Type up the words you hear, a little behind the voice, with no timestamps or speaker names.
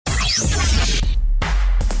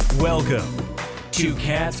Welcome to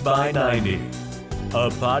CatsBy90,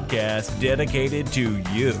 a podcast dedicated to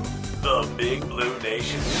you, the Big Blue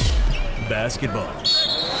Nation. Basketball,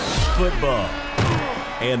 football,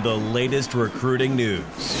 and the latest recruiting news.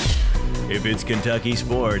 If it's Kentucky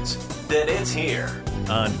sports, then it's here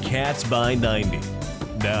on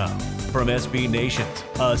CatsBy90. Now, from SB Nation's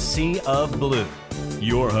A Sea of Blue,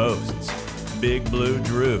 your hosts, Big Blue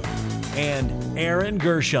Drew and Aaron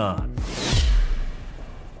Gershon.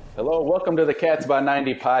 Hello, welcome to the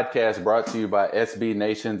CatsBy90 podcast brought to you by SB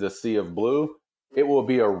Nation's A Sea of Blue. It will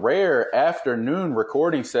be a rare afternoon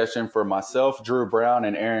recording session for myself, Drew Brown,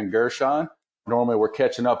 and Aaron Gershon. Normally we're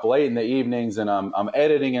catching up late in the evenings and I'm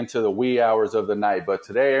editing into the wee hours of the night. But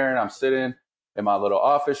today, Aaron, I'm sitting in my little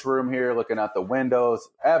office room here looking out the windows.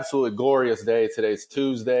 Absolutely glorious day. Today's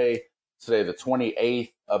Tuesday, the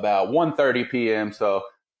 28th, about 1:30 p.m. So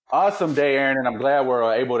awesome day, Aaron, and I'm glad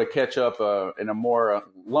we're able to catch up in a more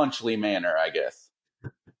lunchly manner, I guess.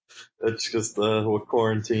 It's just what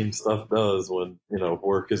quarantine stuff does when,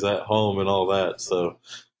 work is at home and all that. So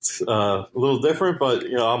it's a little different, but,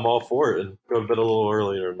 I'm all for it and go to bed a little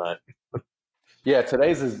earlier tonight. Yeah,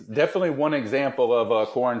 today's is definitely one example of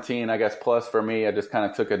quarantine, I guess, plus for me. I just kind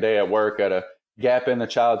of took a day at work at a gap in the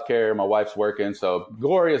childcare. My wife's working, so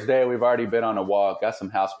glorious day. We've already been on a walk, got some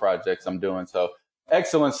house projects I'm doing, so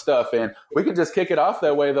excellent stuff. And we could just kick it off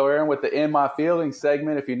that way, though, Aaron, with the In My Feelings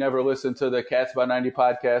segment. If you never listened to the CatsBy90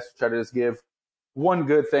 podcast, try to just give one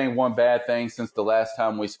good thing, one bad thing since the last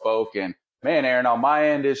time we spoke. And, man, Aaron, on my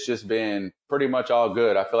end, it's just been pretty much all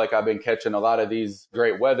good. I feel like I've been catching a lot of these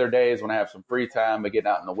great weather days when I have some free time, but getting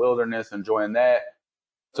out in the wilderness, enjoying that.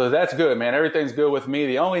 So that's good, man. Everything's good with me.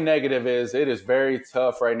 The only negative is it is very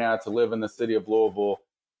tough right now to live in the city of Louisville,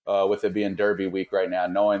 with it being Derby week right now,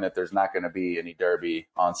 knowing that there's not going to be any Derby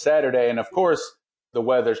on Saturday. And, of course, the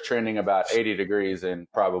weather's trending about 80 degrees and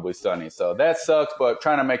probably sunny. So that sucks, but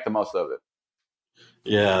trying to make the most of it.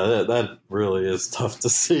 Yeah, that really is tough to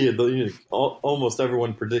see. Almost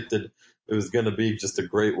everyone predicted it was going to be just a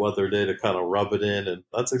great weather day to kind of rub it in, and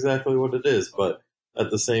that's exactly what it is. But at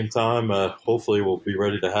the same time, hopefully we'll be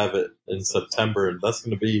ready to have it in September, and that's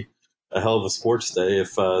going to be a hell of a sports day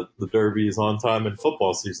if the Derby is on time and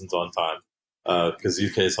football season's on time, because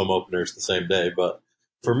UK's home opener is the same day. But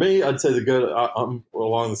for me, I'd say the good. I'm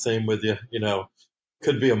along the same with you.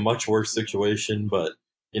 Could be a much worse situation, but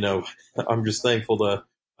I'm just thankful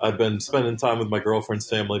I've been spending time with my girlfriend's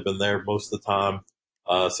family, been there most of the time,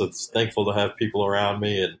 so it's thankful to have people around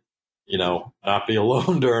me and not be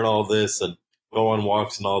alone during all this and go on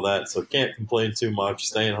walks and all that. So can't complain too much.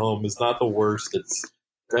 Staying home is not the worst. It's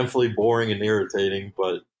definitely boring and irritating,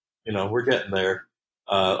 but, we're getting there.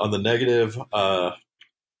 On the negative, I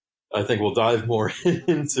think we'll dive more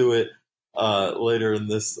into it later in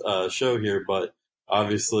this show here, but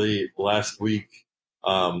obviously last week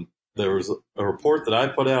there was a report that I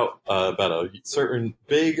put out about a certain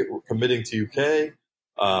big committing to UK.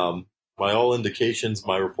 By all indications,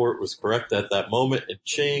 my report was correct at that moment. It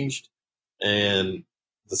changed, and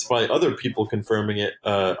despite other people confirming it,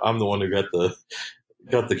 I'm the one who got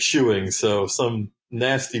the shoeing. So some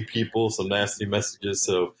nasty people, some nasty messages.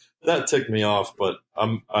 So that ticked me off, but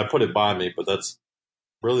I put it by me, but that's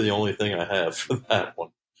really the only thing I have for that one.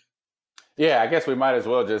 Yeah, I guess we might as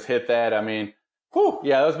well just hit that. I mean,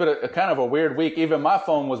 yeah, it's been a kind of a weird week. Even my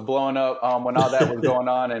phone was blowing up when all that was going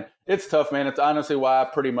on. And it's tough, man. It's honestly why I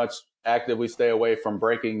pretty much actively stay away from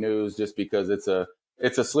breaking news, just because it's a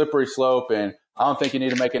slippery slope. And I don't think you need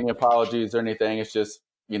to make any apologies or anything. It's just,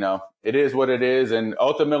 it is what it is. And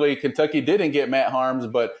ultimately, Kentucky didn't get Matt Harms.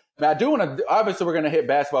 But I do want to, obviously, we're going to hit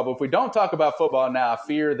basketball. But if we don't talk about football now, I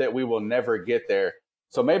fear that we will never get there.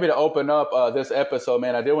 So maybe to open up this episode,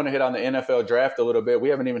 man, I did want to hit on the NFL draft a little bit. We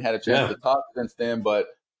haven't even had a chance to talk since then. But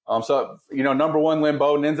number one, Lynn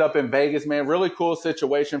Bowden ends up in Vegas, man. Really cool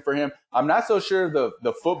situation for him. I'm not so sure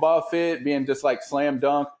the football fit being just like slam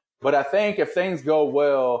dunk. But I think if things go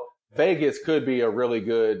well, Vegas could be a really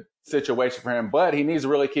good situation for him, but he needs to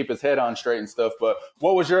really keep his head on straight and stuff. But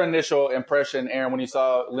what was your initial impression, Aaron, when you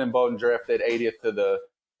saw Lynn Bowden drafted 80th to the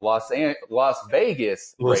Las Vegas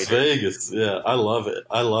Raiders? Las Vegas, yeah, I love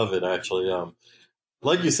it actually.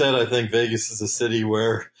 Like you said, I think Vegas is a city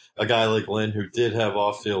where a guy like Lynn, who did have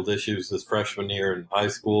off-field issues his freshman year in high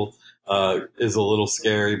school, is a little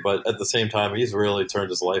scary, but at the same time, he's really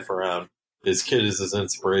turned his life around. His kid is his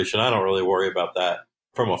inspiration. I don't really worry about that.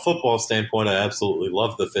 From a football standpoint, I absolutely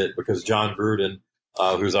love the fit because John Gruden,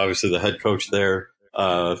 who's obviously the head coach there,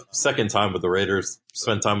 second time with the Raiders,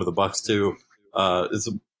 spent time with the Bucs too,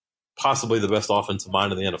 is possibly the best offensive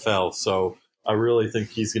mind in the NFL. So I really think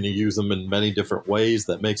he's going to use him in many different ways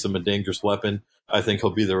that makes him a dangerous weapon. I think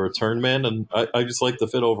he'll be the return man, and I just like the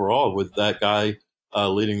fit overall with that guy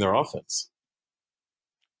leading their offense.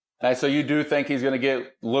 Nice. So you do think he's going to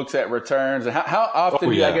get looks at returns? And how often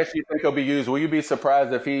Oh, do you, I yeah. guess you think he'll be used? Will you be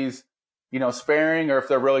surprised if he's, sparing, or if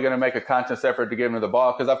they're really going to make a conscious effort to give him the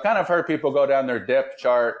ball? Because I've kind of heard people go down their depth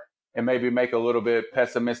chart and maybe make a little bit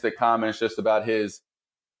pessimistic comments just about his,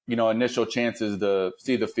 initial chances to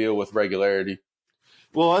see the field with regularity.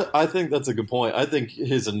 Well, I think that's a good point. I think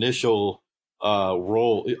his initial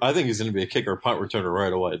role, I think he's going to be a kicker, punt returner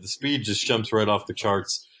right away. The speed just jumps right off the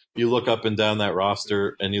charts. You look up and down that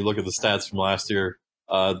roster, and you look at the stats from last year.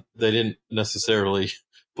 They didn't necessarily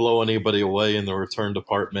blow anybody away in the return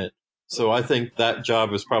department. So I think that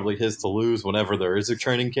job is probably his to lose whenever there is a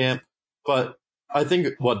training camp. But I think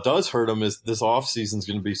what does hurt him is this offseason is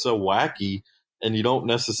going to be so wacky, and you don't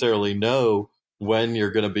necessarily know when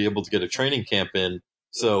you're going to be able to get a training camp in.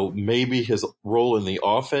 So maybe his role in the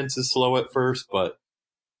offense is slow at first, but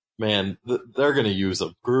man, they're going to use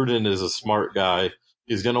him. Gruden is a smart guy.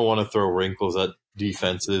 He's going to want to throw wrinkles at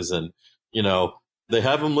defenses, and they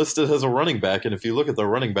have him listed as a running back. And if you look at the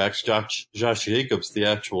running backs, Josh Jacobs, the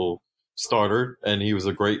actual starter, and he had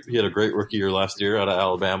a great rookie year last year out of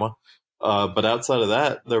Alabama. But outside of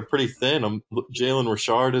that, they're pretty thin. Jalen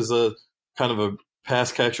Richard is a kind of a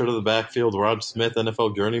pass catcher to the backfield. Rod Smith,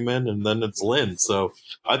 NFL journeyman, and then it's Lynn. So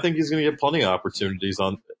I think he's going to get plenty of opportunities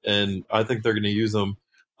and I think they're going to use him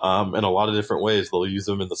in a lot of different ways. They'll use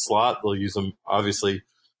him in the slot. They'll use him obviously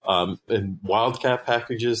in wildcat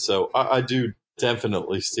packages. So I do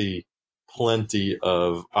definitely see plenty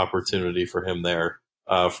of opportunity for him there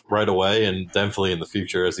right away, and definitely in the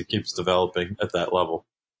future as he keeps developing at that level.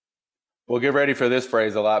 We'll get ready for this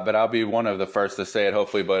phrase a lot, but I'll be one of the first to say it,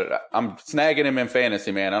 hopefully. But I'm snagging him in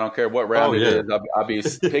fantasy, man. I don't care what round it is. I'll be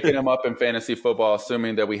picking him up in fantasy football,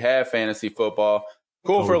 assuming that we have fantasy football.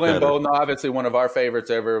 Cool for Lynn Bowden. Obviously, one of our favorites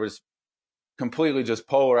ever. Was completely just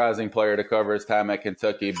polarizing player to cover his time at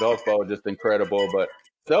Kentucky. Both just incredible. But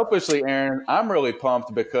selfishly, Aaron, I'm really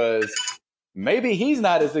pumped because maybe he's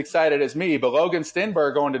not as excited as me, but Logan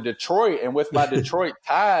Stenberg going to Detroit, and with my Detroit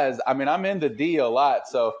ties, I mean, I'm in the D a lot.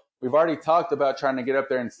 So we've already talked about trying to get up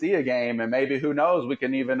there and see a game, and maybe, who knows, we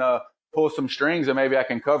can even pull some strings, and maybe I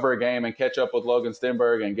can cover a game and catch up with Logan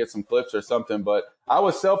Stenberg and get some clips or something. But I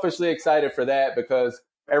was selfishly excited for that because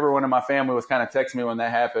everyone in my family was kind of texting me when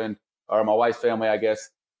that happened, or my wife's family, I guess,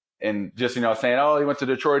 and just, saying, oh, he went to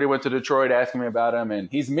Detroit, asking me about him. And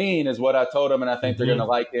he's mean is what I told him, and I think they're going to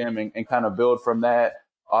like him and kind of build from that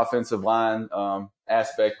offensive line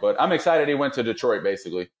aspect. But I'm excited he went to Detroit,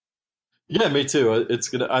 basically. Yeah, me too.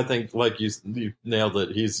 I think, like you nailed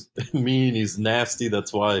it. He's mean. He's nasty.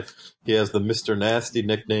 That's why he has the Mr. Nasty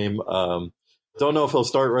nickname. Don't know if he'll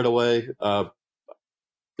start right away.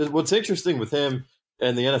 What's interesting with him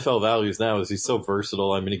and the NFL values now is he's so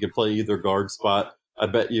versatile. I mean, he could play either guard spot. I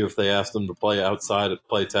bet you if they asked him to play outside,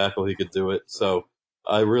 play tackle, he could do it. So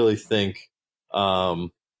I really think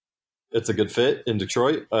it's a good fit in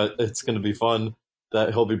Detroit. It's going to be fun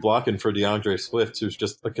that he'll be blocking for DeAndre Swift, who's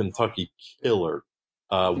just a Kentucky killer.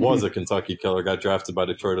 Was a Kentucky killer, got drafted by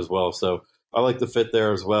Detroit as well. So I like the fit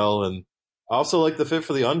there as well. And I also like the fit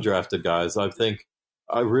for the undrafted guys.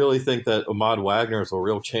 I really think that Ahmad Wagner has a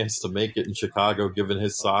real chance to make it in Chicago, given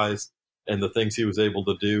his size and the things he was able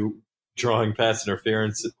to do, drawing pass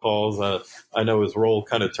interference calls. I know his role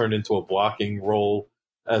kind of turned into a blocking role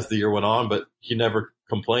as the year went on, but he never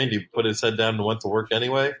complained. He put his head down and went to work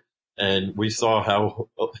anyway. And we saw how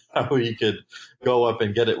he could go up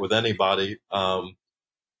and get it with anybody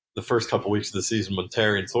the first couple weeks of the season when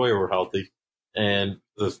Terry and Sawyer were healthy. And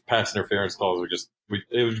the pass interference calls were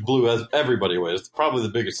it blew everybody away. It's probably the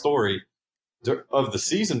biggest story of the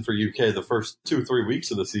season for UK, the first 2-3 weeks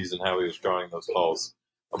of the season, how he was drawing those calls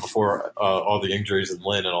before all the injuries and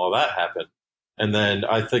Lynn and all that happened. And then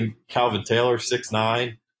I think Calvin Taylor,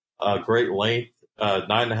 6'9", great length,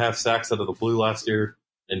 9.5 sacks out of the blue last year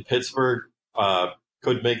in Pittsburgh,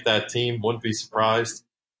 could make that team, wouldn't be surprised.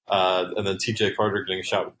 And then TJ Carter getting a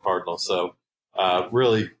shot with the Cardinals. So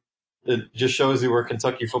really, it just shows you where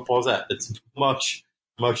Kentucky football is at. It's much,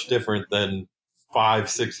 much different than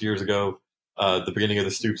 5-6 years ago, the beginning of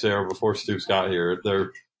the Stoops era before Stoops got here.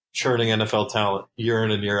 They're churning NFL talent year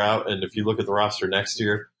in and year out. And if you look at the roster next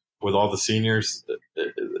year with all the seniors,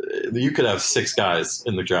 you could have 6 guys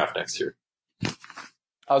in the draft next year.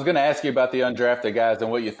 I was going to ask you about the undrafted guys and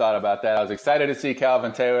what you thought about that. I was excited to see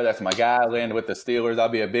Calvin Taylor. That's my guy. Landed with the Steelers. I'll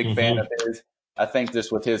be a big fan of his. I think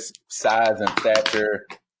just with his size and stature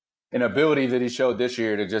and ability that he showed this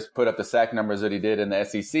year to just put up the sack numbers that he did in the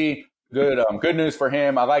SEC, Good news for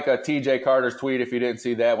him. I like TJ Carter's tweet. If you didn't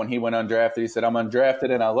see that, when he went undrafted, he said, "I'm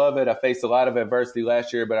undrafted and I love it. I faced a lot of adversity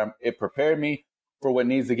last year, but it prepared me for what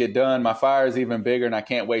needs to get done. My fire is even bigger and I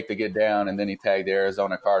can't wait to get down." And then he tagged the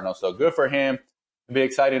Arizona Cardinals. So good for him. It'll be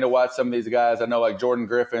exciting to watch some of these guys. I know like Jordan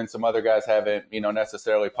Griffin, some other guys haven't,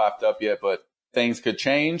 necessarily popped up yet, but things could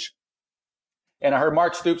change. And I heard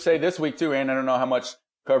Mark Stoops say this week too, and I don't know how much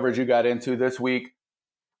coverage you got into this week,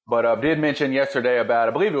 but did mention I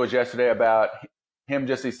believe it was yesterday, about him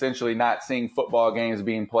just essentially not seeing football games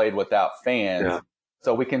being played without fans. Yeah.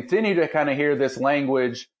 So we continue to kind of hear this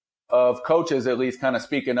language of coaches at least kind of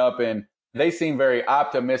speaking up, and they seem very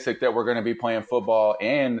optimistic that we're going to be playing football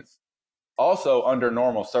and also under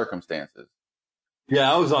normal circumstances.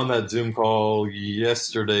 Yeah, I was on that Zoom call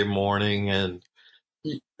yesterday morning, and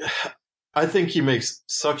I think he makes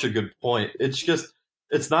such a good point.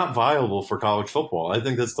 It's not viable for college football. I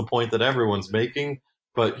think that's the point that everyone's making,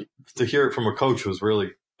 but to hear it from a coach was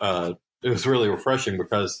really, it was really refreshing,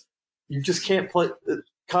 because you just can't play.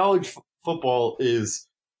 College football is,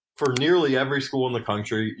 for nearly every school in the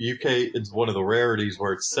country, UK is one of the rarities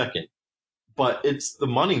where it's second, but it's the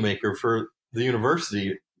moneymaker for the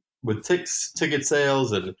university with ticket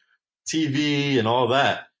sales and TV and all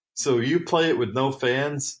that. So you play it with no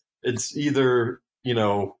fans, it's either,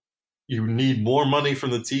 you need more money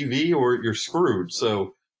from the TV or you're screwed.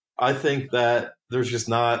 So I think that it's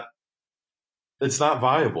not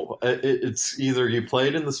viable. It's either you play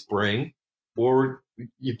it in the spring or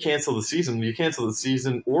you cancel the season. You cancel the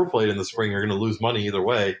season or play it in the spring, you're going to lose money either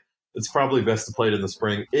way. It's probably best to play it in the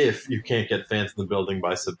spring if you can't get fans in the building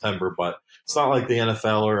by September. But it's not like the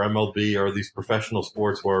NFL or MLB or these professional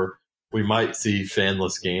sports where we might see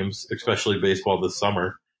fanless games, especially baseball this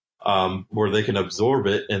summer, where they can absorb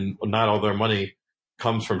it and not all their money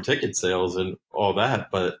comes from ticket sales and all that.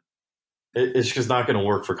 But it's just not going to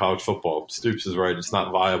work for college football. Stoops is right. It's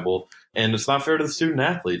not viable. And it's not fair to the student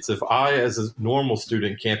athletes. If I, as a normal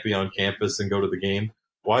student, can't be on campus and go to the game,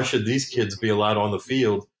 why should these kids be allowed on the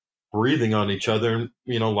field breathing on each other and,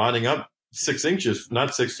 lining up 6 inches,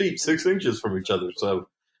 not 6 feet, 6 inches from each other? So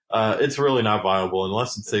it's really not viable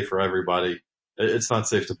unless it's safe for everybody. It's not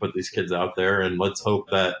safe to put these kids out there. And let's hope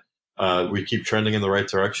that we keep trending in the right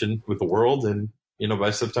direction with the world. And,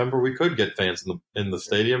 by September, we could get fans in the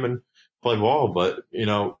stadium and play ball. But,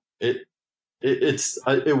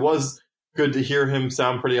 it was good to hear him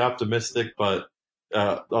sound pretty optimistic, but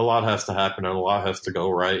a lot has to happen and a lot has to go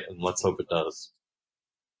right. And let's hope it does.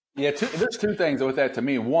 Yeah, there's two things with that to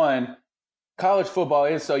me. One, college football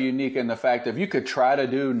is so unique in the fact that if you could try to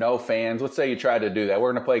do no fans, let's say you try to do that,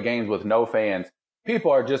 we're going to play games with no fans.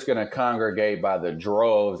 People are just going to congregate by the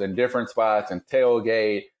droves in different spots and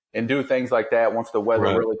tailgate and do things like that once the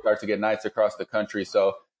weather really starts to get nice across the country.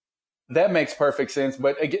 So that makes perfect sense.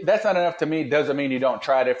 But again, that's not enough to me. Doesn't mean you don't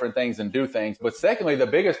try different things and do things. But secondly, the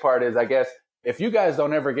biggest part is, I guess, if you guys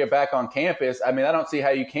don't ever get back on campus, I don't see how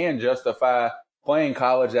you can justify playing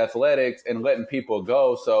college athletics and letting people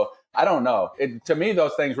go. So I don't know. To me,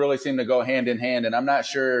 those things really seem to go hand in hand. And I'm not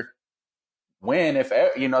sure when, if,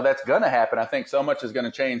 that's going to happen. I think so much is going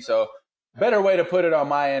to change. So better way to put it on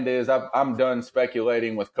my end is I'm done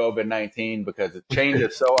speculating with COVID-19 because it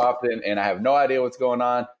changes so often and I have no idea what's going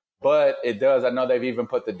on. But it does. I know they've even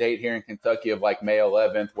put the date here in Kentucky of like May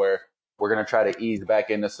 11th where we're going to try to ease back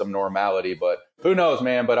into some normality. But who knows,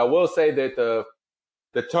 man. But I will say that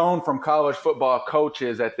the tone from college football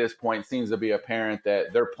coaches at this point seems to be apparent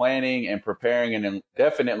that they're planning and preparing and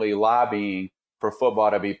definitely lobbying for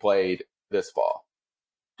football to be played this fall.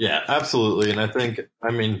 Yeah, absolutely. And I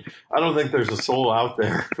don't think there's a soul out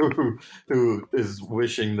there who is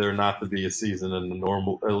wishing there not to be a season and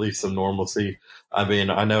at least some normalcy.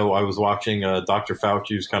 I know I was watching Dr. Fauci,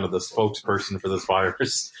 who's kind of the spokesperson for this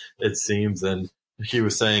virus, it seems, and he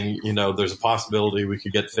was saying, there's a possibility we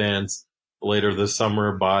could get fans later this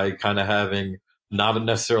summer by kind of having not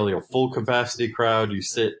necessarily a full capacity crowd. You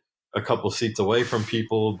sit a couple seats away from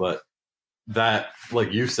people, but that,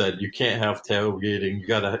 like you said, you can't have tailgating. You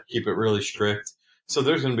got to keep it really strict. So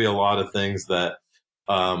there's going to be a lot of things that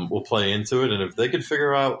will play into it. And if they could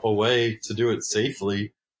figure out a way to do it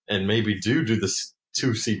safely and maybe do this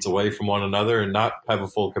 2 seats away from one another and not have a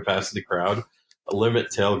full capacity crowd, limit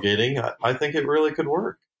tailgating, I think it really could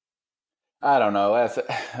work. I don't know. I'm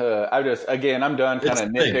done kind of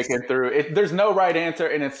nitpicking through it. There's no right answer,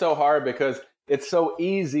 and it's so hard because it's so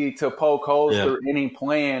easy to poke holes through any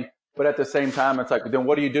plan. But at the same time, it's like, then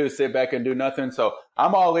what do you do? Sit back and do nothing? So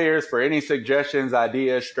I'm all ears for any suggestions,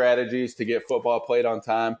 ideas, strategies to get football played on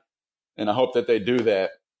time, and I hope that they do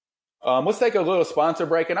that. Let's take a little sponsor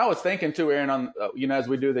break. And I was thinking too, Aaron, on as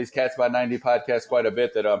we do these Cats by 90 podcasts quite a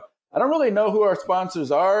bit, that I don't really know who our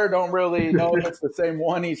sponsors are. Don't really know if it's the same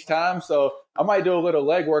one each time. So I might do a little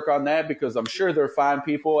legwork on that because I'm sure they're fine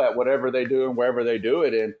people at whatever they do and wherever they do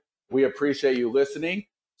it. And we appreciate you listening.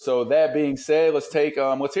 So that being said, let's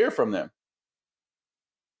hear from them.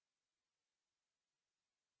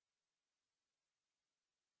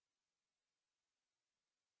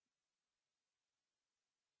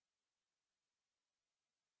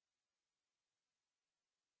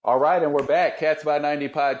 All right, and we're back. Cats by 90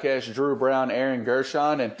 podcast, Drew Brown, Aaron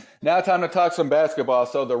Gershon. And now time to talk some basketball.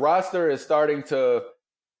 So the roster is starting to,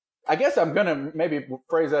 I guess I'm going to maybe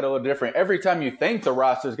phrase that a little different. Every time you think the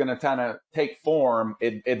roster is going to kind of take form,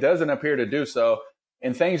 it doesn't appear to do so.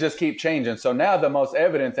 And things just keep changing. So now the most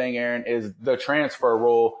evident thing, Aaron, is the transfer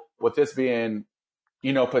rule, with this being,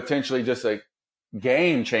 potentially just a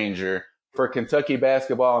game changer for Kentucky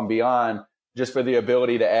basketball and beyond, just for the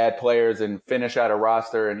ability to add players and finish out a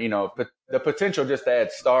roster and, the potential just to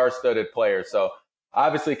add star-studded players. So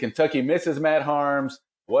obviously Kentucky misses Matt Harms,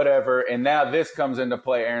 whatever, and now this comes into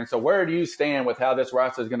play, Aaron. So where do you stand with how this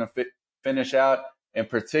roster is going to finish out, and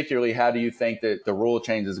particularly how do you think that the rule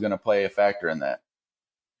change is going to play a factor in that?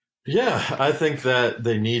 Yeah, I think that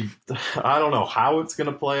they need – I don't know how it's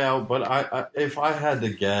going to play out, but if I had to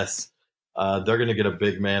guess, they're going to get a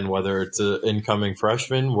big man, whether it's an incoming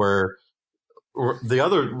freshman where – the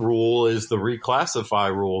other rule is the reclassify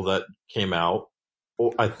rule that came out.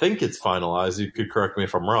 I think it's finalized. You could correct me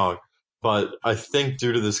if I'm wrong, but I think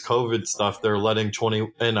due to this COVID stuff, they're letting 20.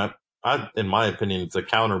 And in my opinion, it's a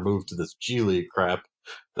counter move to this G League crap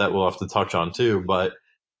that we'll have to touch on too. But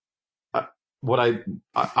what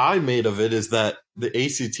I made of it is that the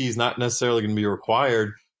ACT is not necessarily going to be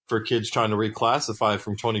required for kids trying to reclassify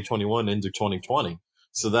from 2021 into 2020.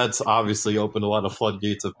 So that's obviously opened a lot of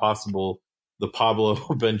floodgates of possible. The Pablo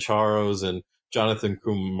Bencharos and Jonathan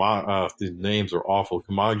these names are awful,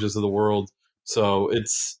 Kumagas of the world. So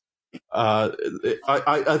it's, I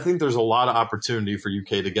think there's a lot of opportunity for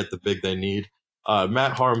UK to get the big they need.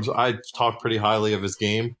 Matt Harms, I talked pretty highly of his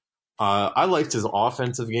game. I liked his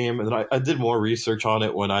offensive game, and I did more research on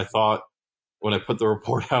it when I put the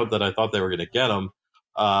report out that I thought they were going to get him.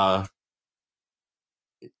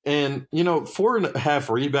 And 4.5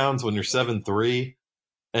 rebounds when you're 7'3".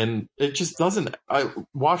 And it just doesn't – I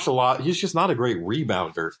watched a lot. He's just not a great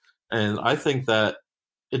rebounder. And I think that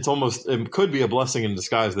it could be a blessing in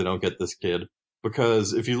disguise they don't get this kid.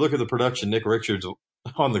 Because if you look at the production, Nick Richards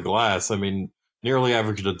on the glass, nearly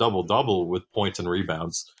averaged a double-double with points and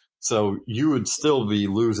rebounds. So you would still be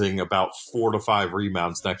losing about 4 to 5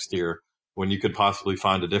 rebounds next year when you could possibly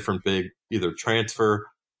find a different big, either transfer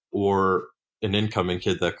or an incoming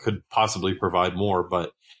kid that could possibly provide more.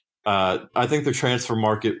 But I think the transfer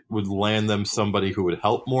market would land them somebody who would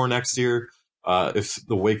help more next year. If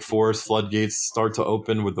the Wake Forest floodgates start to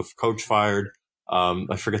open with the coach fired,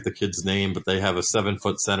 I forget the kid's name, but they have a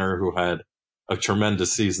 7-foot center who had a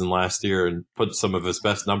tremendous season last year and put some of his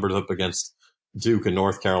best numbers up against Duke and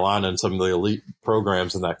North Carolina and some of the elite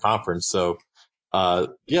programs in that conference. So,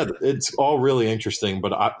 it's all really interesting,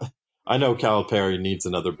 but I know Calipari needs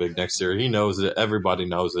another big next year. He knows it. Everybody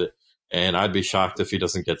knows it. And I'd be shocked if he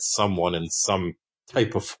doesn't get someone in some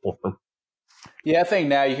type of form. Yeah, I think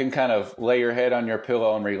now you can kind of lay your head on your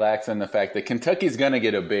pillow and relax in the fact that Kentucky's going to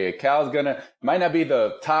get a big. Cal's might not be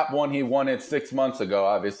the top one he wanted 6 months ago,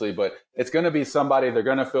 obviously, but it's going to be somebody. They're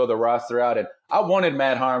going to fill the roster out. And I wanted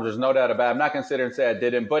Matt Harms. There's no doubt about it. I'm not going to sit here and say I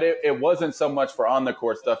didn't, but it wasn't so much for on the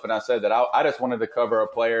court stuff. And I said that I just wanted to cover a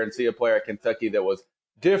player and see a player at Kentucky that was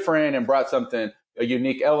different and brought a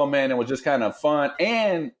unique element and was just kind of fun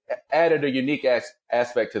and added a unique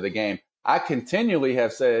aspect to the game. I continually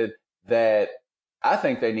have said that I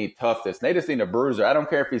think they need toughness. They just need a bruiser. I don't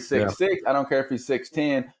care if he's 6'6". I don't care if he's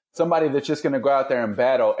 6'10". Somebody that's just going to go out there and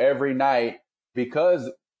battle every night,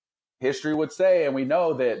 because history would say, and we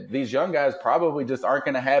know that these young guys probably just aren't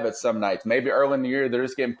going to have it some nights. Maybe early in the year, they're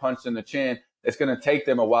just getting punched in the chin. It's going to take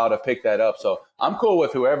them a while to pick that up. So I'm cool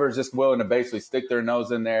with whoever's just willing to basically stick their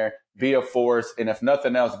nose in there, be a force, and if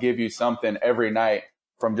nothing else, give you something every night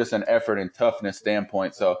from just an effort and toughness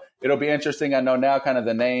standpoint. So it'll be interesting. I know now kind of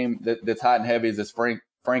the name that's hot and heavy is this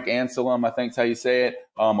Frank Anselm, I think is how you say it,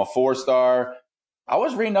 a 4-star. I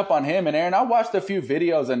was reading up on him, and Aaron, I watched a few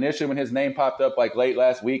videos initially when his name popped up, like late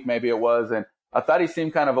last week maybe it was, and I thought he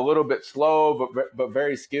seemed kind of a little bit slow but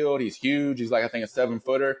very skilled. He's huge. He's like, I think, a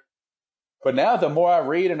 7-footer. But now the more I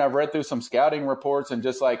read, and I've read through some scouting reports and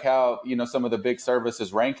just like how, some of the big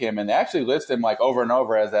services rank him, and they actually list him like over and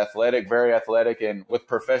over as athletic, very athletic, and with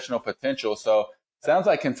professional potential. So sounds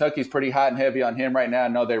like Kentucky's pretty hot and heavy on him right now. I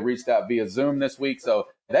know they reached out via Zoom this week, so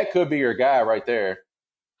that could be your guy right there.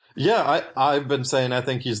 Yeah, I've been saying I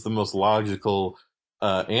think he's the most logical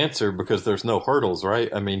answer because there's no hurdles, right?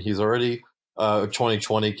 I mean, he's already a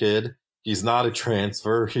 2020 kid. He's not a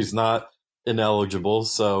transfer. He's not ineligible.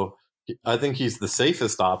 So I think he's the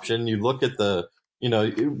safest option. You look at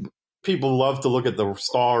people love to look at the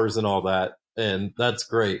stars and all that, and that's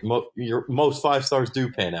great. Most 5 stars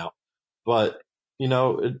do pan out, but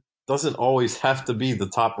it doesn't always have to be the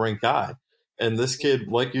top ranked guy. And this kid,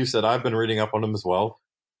 like you said, I've been reading up on him as well.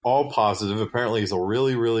 All positive. Apparently, he's a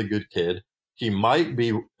really, really good kid. He might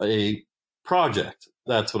be a project.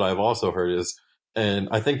 That's what I've also heard and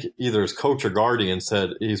I think either his coach or guardian said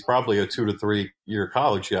he's probably a 2 to 3 year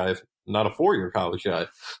college guy, not a 4 year college guy.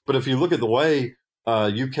 But if you look at the way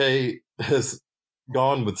UK has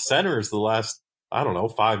gone with centers the last, I don't know,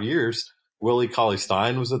 5 years, Willie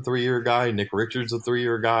Cauley-Stein was a 3 year guy. Nick Richards a 3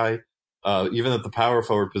 year guy. Even at the power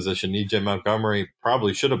forward position, EJ Montgomery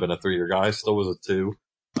probably should have been a 3 year guy, still was a 2.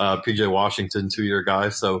 PJ Washington, 2 year guy.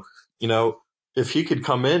 So, if he could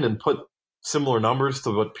come in and put similar numbers to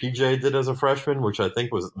what PJ did as a freshman, which I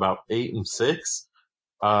think was about 8 and 6,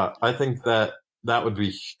 I think that would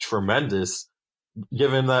be tremendous.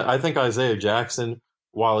 Given that I think Isaiah Jackson,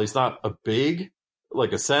 while he's not a big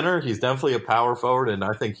like a center, he's definitely a power forward, and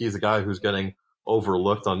I think he's a guy who's getting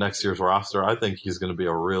overlooked on next year's roster. I think he's going to be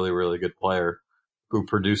a really, really good player who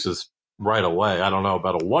produces right away. I don't know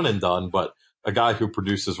about a one and done, but a guy who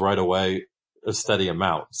produces right away a steady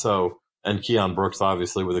amount. So, and Keon Brooks,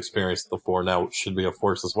 obviously with experience at the 4 now, should be a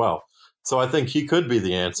force as well. So I think he could be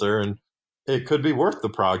the answer, and it could be worth the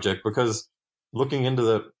project because looking into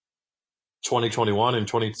the 2021 and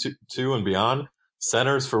 22 and beyond,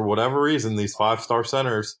 centers, for whatever reason, these 5-star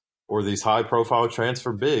centers or these high-profile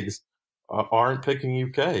transfer bigs aren't picking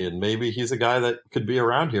UK, and maybe he's a guy that could be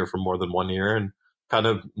around here for more than 1 year, and kind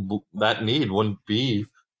of that need wouldn't be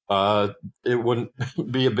it wouldn't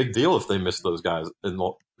be a big deal if they missed those guys in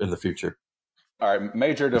the future. All right,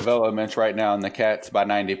 major developments right now in the Cats by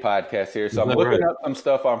 90 podcast here. So I'm looking up some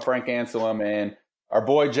stuff on Frank Anselem and our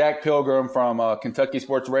boy Jack Pilgrim from Kentucky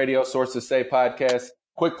Sports Radio, Sources Say podcast.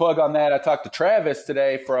 Quick plug on that. I talked to Travis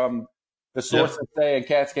today from the Sources Say and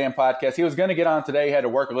Cat Scan podcast. He was going to get on today. He had to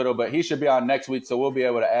work a little bit. He should be on next week, so we'll be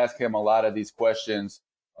able to ask him a lot of these questions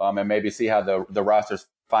and maybe see how the roster's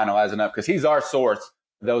finalizing up because he's our source,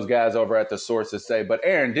 those guys over at the Sources Say. But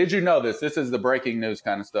Aaron, did you know this? This is the breaking news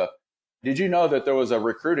kind of stuff. Did you know that there was a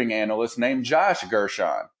recruiting analyst named Josh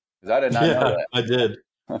Gershon? Because I did not know that. I did.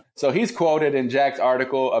 So he's quoted in Jack's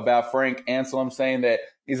article about Frank Anselem saying that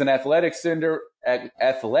he's an athletic center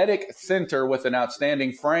with an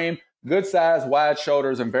outstanding frame, good size, wide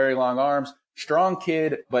shoulders, and very long arms. Strong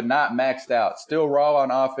kid, but not maxed out. Still raw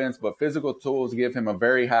on offense, but physical tools give him a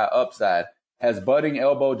very high upside. Has budding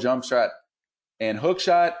elbow, jump shot, and hook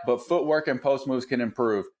shot, but footwork and post moves can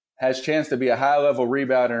improve. Has chance to be a high-level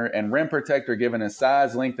rebounder and rim protector given his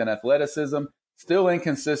size, length, and athleticism. Still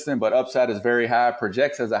inconsistent, but upside is very high.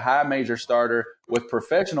 Projects as a high major starter with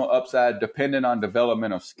professional upside dependent on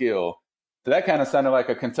development of skill. So that kind of sounded like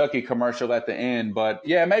a Kentucky commercial at the end. But,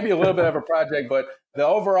 yeah, maybe a little bit of a project. But the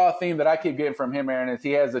overall theme that I keep getting from him, Aaron, is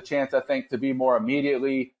he has a chance, I think, to be more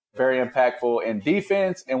immediately very impactful in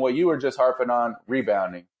defense and what you were just harping on,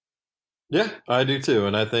 rebounding. Yeah, I do too.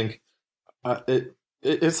 And I think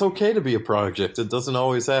it's okay to be a project. It doesn't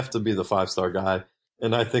always have to be the 5-star guy.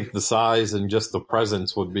 And I think the size and just the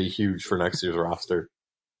presence would be huge for next year's roster.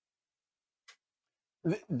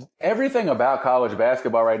 Everything about college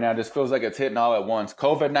basketball right now just feels like it's hitting all at once.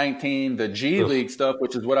 COVID-19, the G League stuff,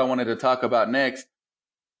 which is what I wanted to talk about next.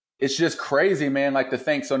 It's just crazy, man, like to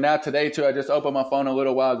think. So now today, too, I just opened my phone a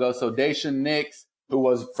little while ago. So Daishen Nix, who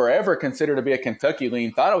was forever considered to be a Kentucky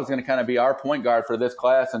lean, thought it was going to kind of be our point guard for this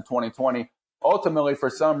class in 2020. Ultimately, for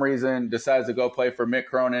some reason, decides to go play for Mick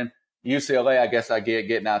Cronin. UCLA, I guess I get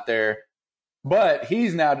getting out there. But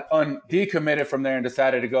he's now decommitted from there and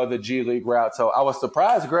decided to go the G League route. So I was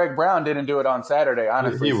surprised Greg Brown didn't do it on Saturday,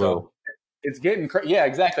 honestly. He will. So it's getting yeah,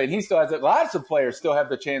 exactly. And he still has it. Lots of players still have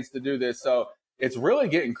the chance to do this. So it's really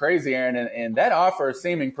getting crazy, Aaron. And that offer is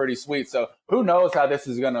seeming pretty sweet. So who knows how this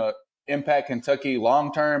is going to impact Kentucky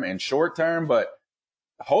long-term and short-term. But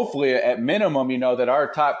hopefully, at minimum, that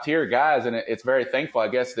our top-tier guys, and it's very thankful, I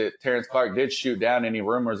guess, that Terrence Clark did shoot down any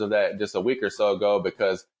rumors of that just a week or so ago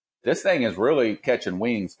because this thing is really catching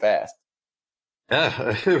wings fast.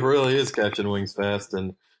 Yeah, it really is catching wings fast.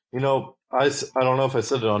 And, I don't know if I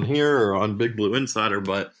said it on here or on Big Blue Insider,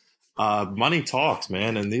 but money talks,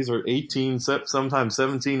 man. And these are 18, sometimes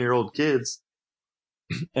 17-year-old kids.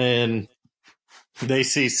 And they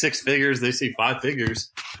see 6 figures, they see 5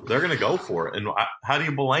 figures, they're going to go for it. And how do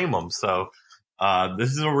you blame them? So This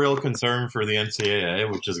is a real concern for the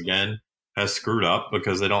NCAA, which is, again, has screwed up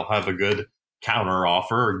because they don't have a good counter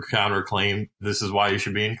offer or counter claim. This is why you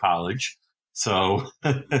should be in college. So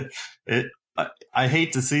I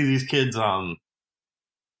hate to see these kids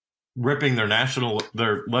ripping their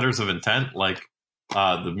letters of intent like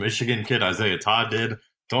the Michigan kid Isaiah Todd did.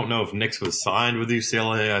 Don't know if Nix was signed with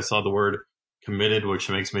UCLA. I saw the word committed, which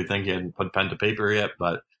makes me think he hadn't put pen to paper yet.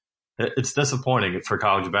 But it's disappointing for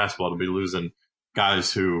college basketball to be losing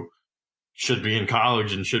guys who should be in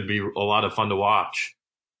college and should be a lot of fun to watch.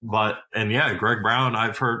 And Greg Brown,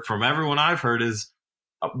 I've heard from everyone I've heard is,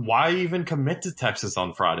 why even commit to Texas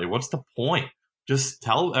on Friday? What's the point? Just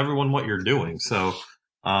tell everyone what you're doing. So,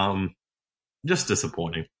 just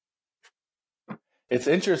disappointing. It's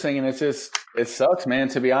interesting, and it sucks, man.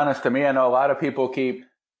 To be honest, to me, I know a lot of people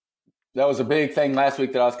that was a big thing last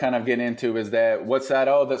week that I was kind of getting into, is that what's that?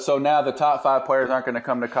 So now the top 5 players aren't going to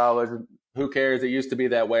come to college. Who cares? It used to be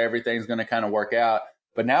that way. Everything's going to kind of work out.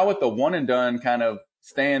 But now with the one and done kind of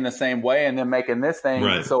staying the same way and then making this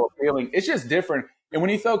thing so appealing, it's just different. And when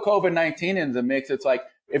you throw COVID-19 into the mix, it's like,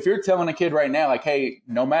 if you're telling a kid right now, like, hey,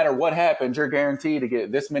 no matter what happens, you're guaranteed to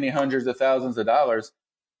get this many hundreds of thousands of dollars,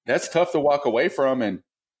 that's tough to walk away from. And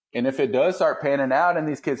if it does start panning out and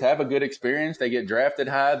these kids have a good experience, they get drafted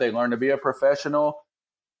high, they learn to be a professional,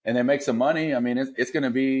 and they make some money, I mean, it's going to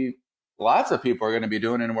be lots of people are going to be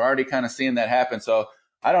doing it, and we're already kind of seeing that happen. So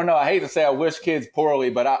I don't know. I hate to say I wish kids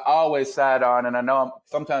poorly, but I always side on, and I know I'm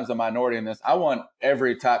sometimes a minority in this, I want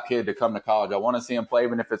every top kid to come to college. I want to see them play,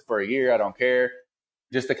 even if it's for a year. I don't care.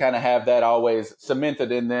 Just to kind of have that always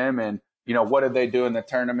cemented in them, and, you know, what did they do in the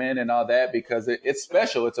tournament and all that, because it's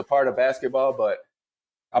special. It's a part of basketball, but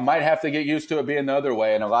I might have to get used to it being the other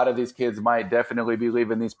way. And a lot of these kids might definitely be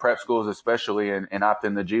leaving these prep schools, especially, and opt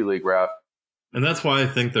in the G League route. And that's why I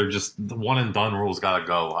think they're just the one and done rules got to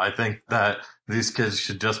go. I think that these kids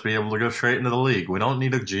should just be able to go straight into the league. We don't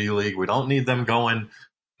need a G League. We don't need them going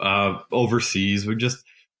overseas.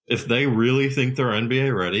 If they really think they're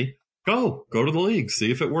NBA ready, go to the league, see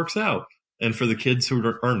if it works out. And for the kids who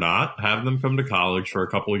are not, have them come to college for a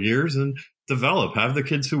couple of years and develop. Have the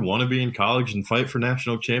kids who want to be in college and fight for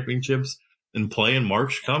national championships and play in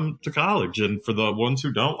March come to college. And for the ones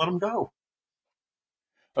who don't, let them go.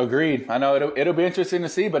 Agreed. I know it'll be interesting to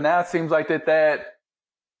see, but now it seems like that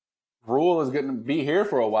rule is going to be here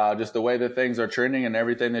for a while, just the way that things are trending and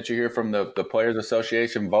everything that you hear from the Players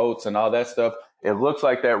Association votes and all that stuff. It looks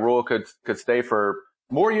like that rule could stay for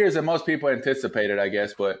more years than most people anticipated, I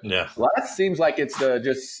guess. But that seems like it's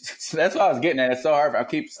just – that's what I was getting at. It's so hard. I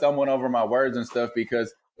keep stumbling over my words and stuff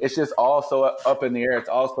because it's just all so up in the air. It's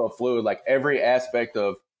all so fluid, like every aspect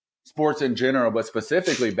of sports in general, but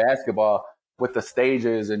specifically basketball, with the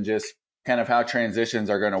stages and just kind of how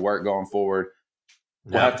transitions are going to work going forward.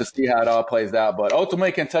 We'll have to see how it all plays out. But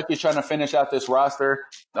ultimately, Kentucky's trying to finish out this roster.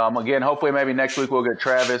 Again, hopefully maybe next week we'll get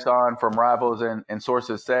Travis on from Rivals and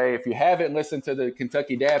Sources Say. If you haven't listened to the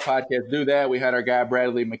Kentucky Dad podcast, do that. We had our guy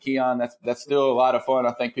Bradley McKee on. That's still a lot of fun.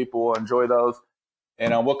 I think people will enjoy those.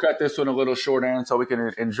 And we'll cut this one a little short end so we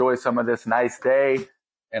can enjoy some of this nice day.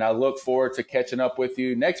 And I look forward to catching up with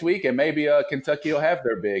you next week. And maybe Kentucky will have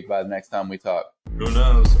their big by the next time we talk. Who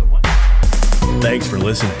knows? Thanks for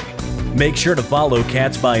listening. Make sure to follow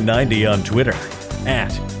CatsBy90 on Twitter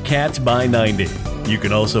 @CatsBy90. You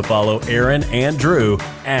can also follow Aaron and Drew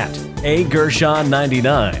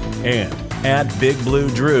 @AGershon99 and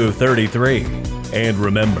 @BigBlueDrew33. And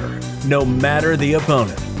remember, no matter the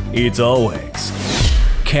opponent, it's always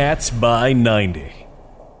CatsBy90.